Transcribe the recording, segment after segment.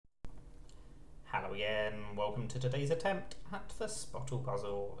Hello again, welcome to today's attempt at the SPOTLE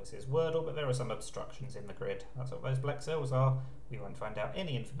puzzle. This is Wordle, but there are some obstructions in the grid. That's what those black cells are. We won't find out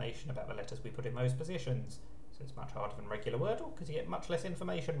any information about the letters we put in those positions. So it's much harder than regular Wordle, because you get much less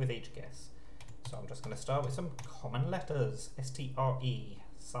information with each guess. So I'm just going to start with some common letters. S-T-R-E.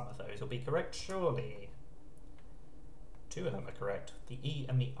 Some of those will be correct, surely. Two of them are correct, the E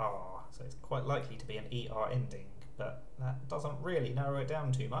and the R. So it's quite likely to be an ER ending. But that doesn't really narrow it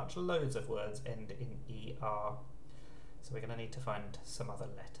down too much. Loads of words end in ER. So we're going to need to find some other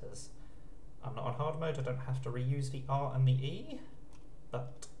letters. I'm not on hard mode, I don't have to reuse the R and the E,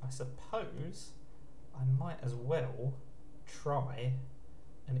 but I suppose I might as well try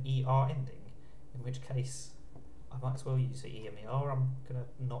an ER ending, in which case I might as well use the E and the R. I'm going to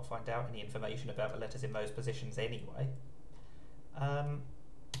not find out any information about the letters in those positions anyway.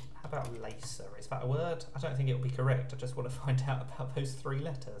 How about lacer? Is that a word? I don't think it will be correct. I just want to find out about those three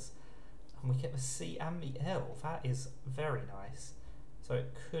letters. And we get the C and the L. That is very nice. So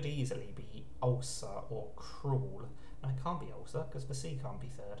it could easily be ulcer or cruel. No, it can't be ulcer because the C can't be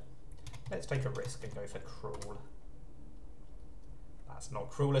third. Let's take a risk and go for cruel. That's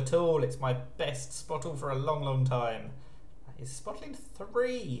not cruel at all. It's my best SPOTLE for a long, long time. That is SPOTLING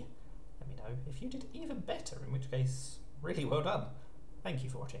 3. Let me know if you did even better, in which case, really well done. Thank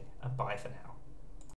you for watching, and bye for now.